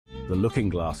The Looking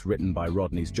Glass, written by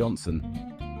Rodney Johnson.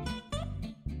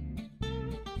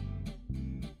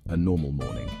 A normal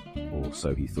morning, or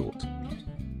so he thought.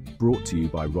 Brought to you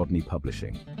by Rodney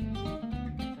Publishing.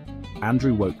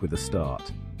 Andrew woke with a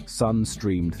start. Sun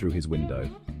streamed through his window.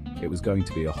 It was going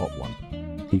to be a hot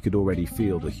one. He could already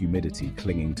feel the humidity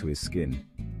clinging to his skin.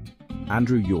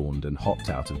 Andrew yawned and hopped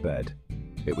out of bed.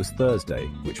 It was Thursday,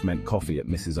 which meant coffee at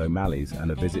Mrs. O'Malley's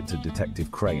and a visit to Detective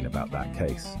Crane about that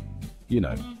case. You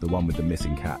know, the one with the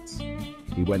missing cats.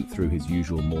 He went through his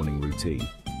usual morning routine.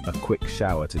 A quick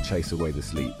shower to chase away the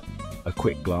sleep, a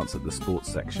quick glance at the sports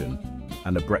section,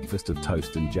 and a breakfast of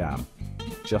toast and jam,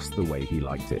 just the way he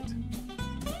liked it.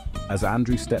 As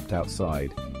Andrew stepped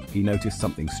outside, he noticed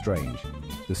something strange.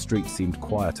 The street seemed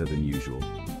quieter than usual.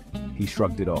 He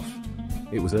shrugged it off.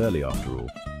 It was early after all.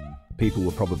 People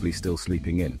were probably still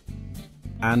sleeping in.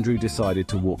 Andrew decided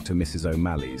to walk to Mrs.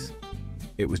 O'Malley's.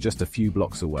 It was just a few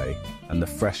blocks away, and the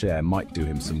fresh air might do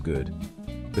him some good.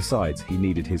 Besides, he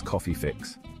needed his coffee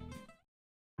fix.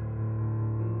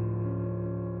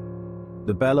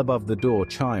 The bell above the door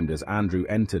chimed as Andrew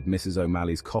entered Mrs.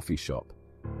 O'Malley's coffee shop.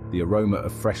 The aroma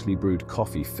of freshly brewed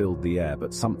coffee filled the air,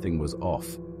 but something was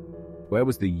off. Where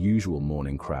was the usual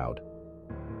morning crowd?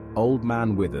 Old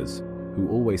man Withers, who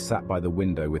always sat by the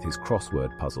window with his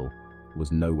crossword puzzle,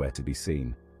 was nowhere to be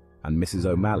seen. And Mrs.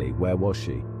 O'Malley, where was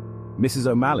she? "Mrs.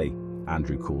 O'Malley,"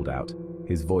 Andrew called out,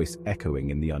 his voice echoing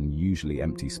in the unusually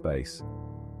empty space.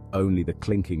 Only the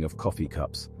clinking of coffee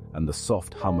cups and the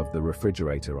soft hum of the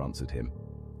refrigerator answered him.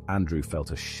 Andrew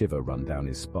felt a shiver run down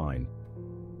his spine.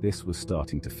 This was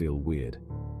starting to feel weird,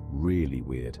 really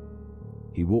weird.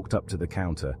 He walked up to the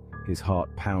counter, his heart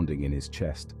pounding in his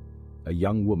chest. A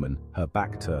young woman, her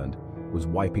back turned, was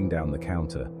wiping down the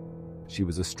counter. She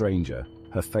was a stranger,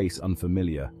 her face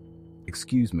unfamiliar.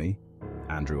 "Excuse me?"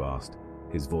 Andrew asked,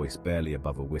 his voice barely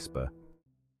above a whisper.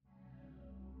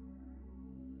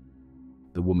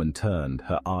 The woman turned,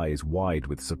 her eyes wide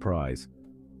with surprise.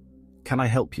 "Can I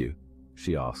help you?"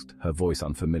 she asked, her voice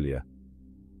unfamiliar.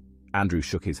 Andrew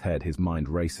shook his head, his mind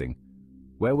racing.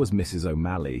 Where was Mrs.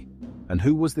 O'Malley? And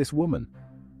who was this woman?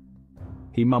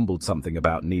 He mumbled something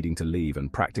about needing to leave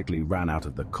and practically ran out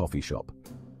of the coffee shop.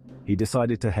 He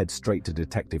decided to head straight to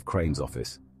Detective Crane's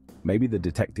office. Maybe the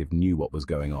detective knew what was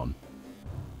going on.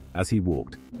 As he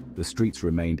walked, the streets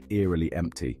remained eerily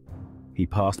empty. He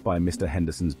passed by Mr.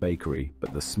 Henderson's bakery,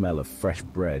 but the smell of fresh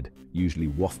bread, usually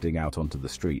wafting out onto the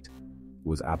street,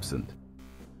 was absent.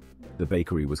 The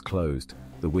bakery was closed,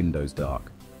 the windows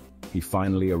dark. He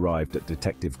finally arrived at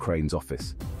Detective Crane's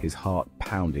office, his heart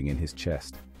pounding in his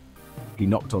chest. He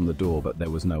knocked on the door, but there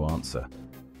was no answer.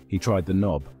 He tried the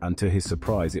knob, and to his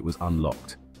surprise it was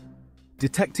unlocked.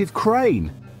 "Detective Crane!"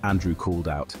 Andrew called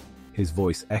out, his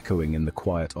voice echoing in the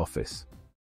quiet office.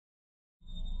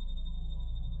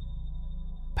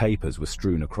 Papers were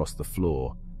strewn across the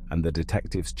floor, and the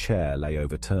detective's chair lay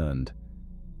overturned.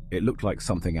 It looked like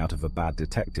something out of a bad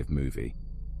detective movie.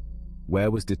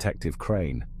 Where was Detective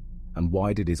Crane? And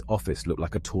why did his office look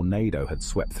like a tornado had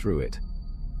swept through it?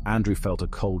 Andrew felt a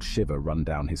cold shiver run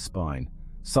down his spine.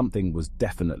 Something was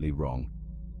definitely wrong.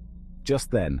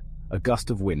 Just then, a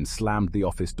gust of wind slammed the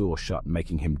office door shut,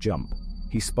 making him jump.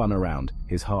 He spun around,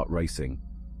 his heart racing.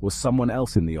 Was someone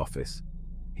else in the office?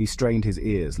 He strained his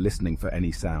ears, listening for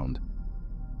any sound.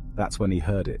 That's when he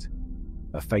heard it.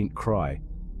 A faint cry,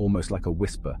 almost like a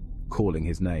whisper, calling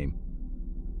his name.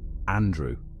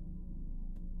 Andrew.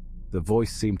 The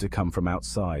voice seemed to come from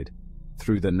outside,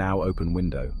 through the now open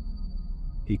window.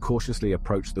 He cautiously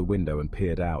approached the window and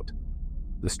peered out.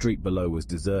 The street below was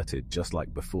deserted, just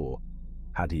like before.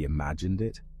 Had he imagined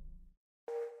it?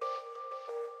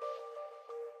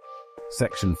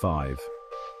 Section 5.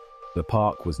 The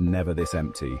park was never this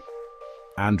empty.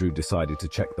 Andrew decided to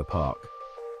check the park.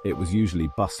 It was usually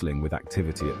bustling with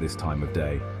activity at this time of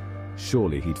day.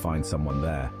 Surely he'd find someone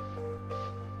there.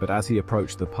 But as he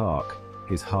approached the park,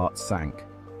 his heart sank.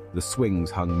 The swings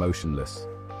hung motionless.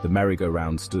 The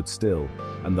merry-go-round stood still,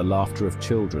 and the laughter of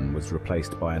children was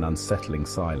replaced by an unsettling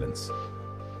silence.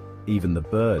 Even the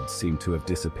birds seemed to have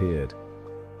disappeared.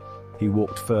 He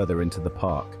walked further into the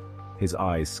park, his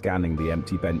eyes scanning the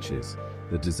empty benches,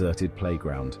 the deserted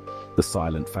playground, the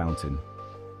silent fountain.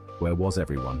 Where was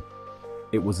everyone?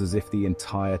 It was as if the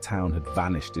entire town had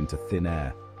vanished into thin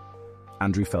air.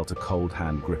 Andrew felt a cold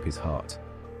hand grip his heart.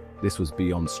 This was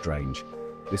beyond strange.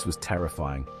 This was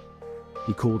terrifying.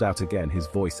 He called out again, his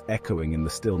voice echoing in the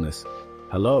stillness.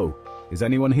 "Hello? Is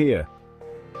anyone here?"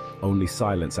 Only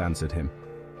silence answered him.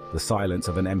 The silence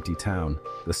of an empty town,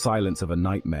 the silence of a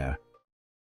nightmare.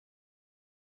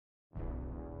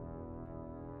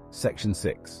 Section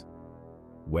 6.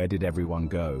 Where did everyone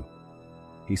go?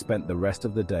 He spent the rest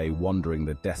of the day wandering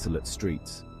the desolate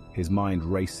streets, his mind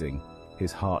racing,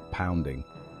 his heart pounding.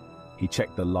 He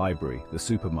checked the library, the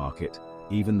supermarket,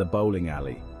 even the bowling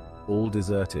alley, all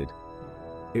deserted.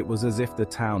 It was as if the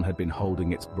town had been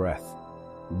holding its breath,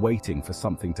 waiting for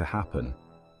something to happen.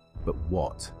 But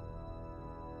what?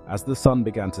 As the sun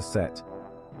began to set,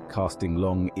 casting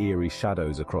long, eerie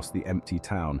shadows across the empty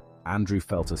town, Andrew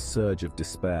felt a surge of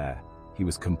despair. He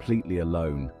was completely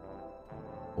alone.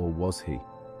 Or was he?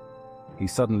 He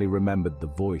suddenly remembered the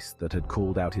voice that had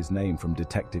called out his name from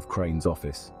Detective Crane's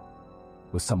office.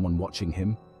 Was someone watching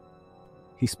him?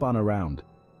 He spun around,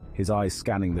 his eyes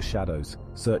scanning the shadows,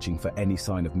 searching for any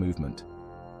sign of movement.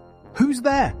 "Who's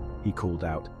there?" he called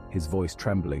out, his voice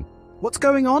trembling. "What's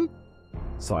going on?"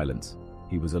 Silence.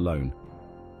 He was alone.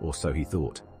 Or so he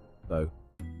thought, though.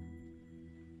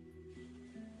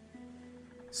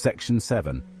 Section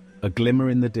 7. A glimmer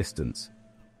in the distance.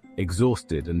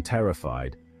 Exhausted and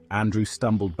terrified, Andrew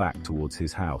stumbled back towards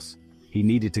his house. He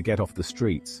needed to get off the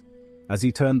streets. As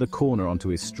he turned the corner onto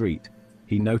his street,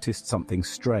 he noticed something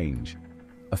strange.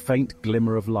 A faint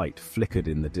glimmer of light flickered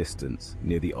in the distance,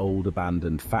 near the old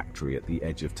abandoned factory at the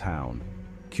edge of town.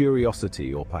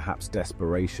 Curiosity, or perhaps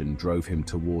desperation, drove him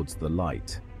towards the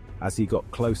light. As he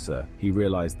got closer, he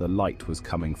realized the light was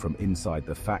coming from inside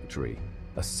the factory.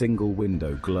 A single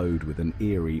window glowed with an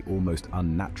eerie, almost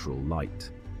unnatural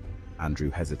light. Andrew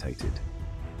hesitated.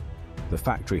 The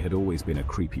factory had always been a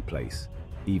creepy place,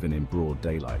 even in broad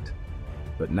daylight.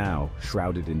 But now,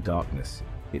 shrouded in darkness,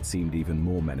 it seemed even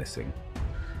more menacing.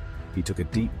 He took a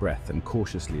deep breath and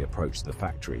cautiously approached the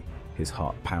factory, his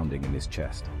heart pounding in his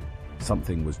chest.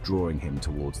 Something was drawing him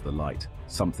towards the light,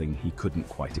 something he couldn't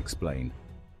quite explain.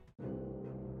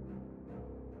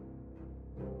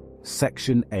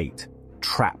 Section 8.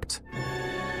 Trapped.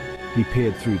 He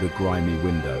peered through the grimy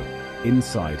window.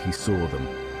 Inside he saw them,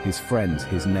 his friends,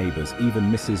 his neighbors,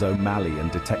 even Mrs. O'Malley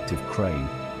and Detective Crane.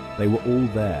 They were all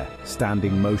there,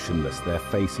 standing motionless, their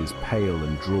faces pale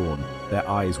and drawn, their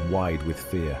eyes wide with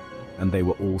fear, and they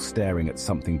were all staring at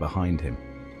something behind him.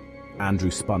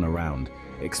 Andrew spun around,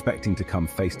 expecting to come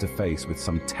face to face with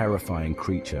some terrifying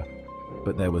creature,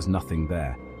 but there was nothing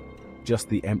there. Just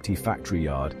the empty factory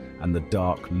yard and the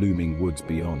dark, looming woods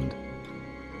beyond.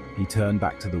 He turned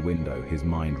back to the window, his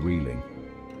mind reeling.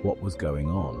 What was going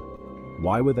on?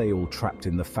 Why were they all trapped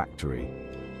in the factory?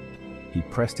 He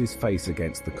pressed his face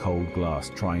against the cold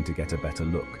glass, trying to get a better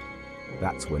look.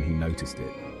 That's when he noticed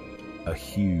it. A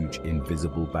huge,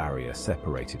 invisible barrier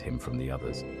separated him from the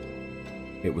others.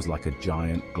 It was like a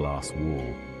giant glass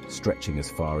wall, stretching as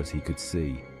far as he could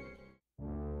see.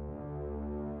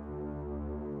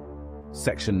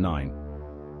 Section 9.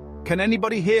 Can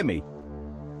anybody hear me?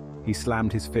 He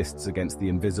slammed his fists against the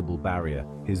invisible barrier,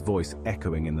 his voice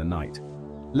echoing in the night.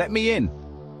 Let me in!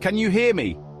 Can you hear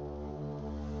me?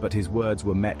 But his words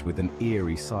were met with an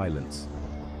eerie silence.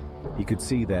 He could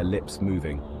see their lips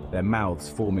moving, their mouths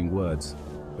forming words,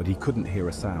 but he couldn't hear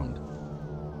a sound.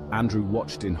 Andrew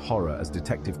watched in horror as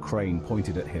Detective Crane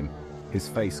pointed at him, his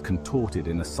face contorted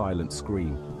in a silent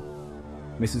scream.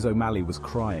 Mrs. O'Malley was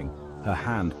crying, her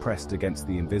hand pressed against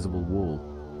the invisible wall.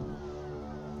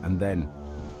 And then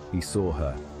he saw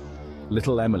her.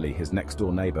 Little Emily, his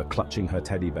next-door neighbor, clutching her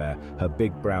teddy bear, her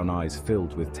big brown eyes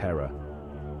filled with terror.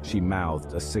 She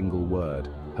mouthed a single word,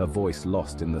 her voice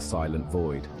lost in the silent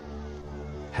void.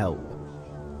 Help.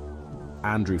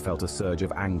 Andrew felt a surge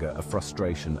of anger, of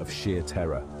frustration, of sheer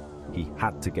terror. He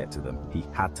had to get to them. He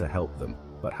had to help them.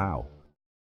 But how?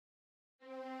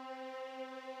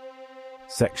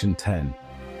 Section 10.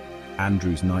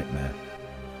 Andrew's nightmare.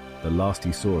 The last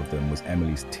he saw of them was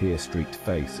Emily's tear-streaked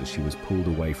face as she was pulled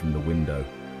away from the window,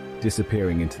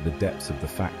 disappearing into the depths of the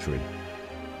factory.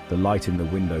 The light in the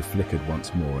window flickered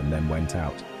once more and then went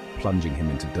out, plunging him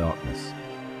into darkness.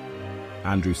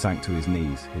 Andrew sank to his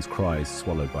knees, his cries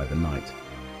swallowed by the night.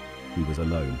 He was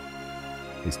alone.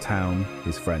 His town,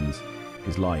 his friends,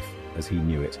 his life, as he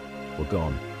knew it, were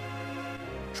gone.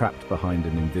 Trapped behind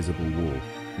an invisible wall,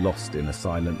 lost in a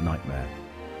silent nightmare.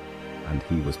 And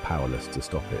he was powerless to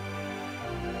stop it.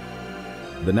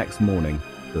 The next morning,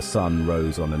 the sun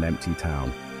rose on an empty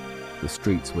town. The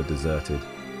streets were deserted,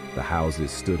 the houses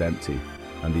stood empty,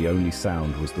 and the only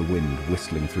sound was the wind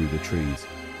whistling through the trees.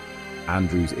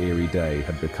 Andrew's eerie day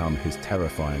had become his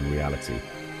terrifying reality.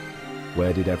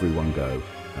 Where did everyone go,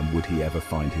 and would he ever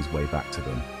find his way back to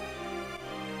them?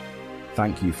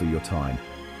 Thank you for your time.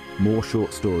 More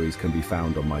short stories can be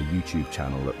found on my YouTube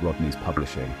channel at Rodney's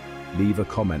Publishing. Leave a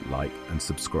comment, like, and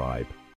subscribe.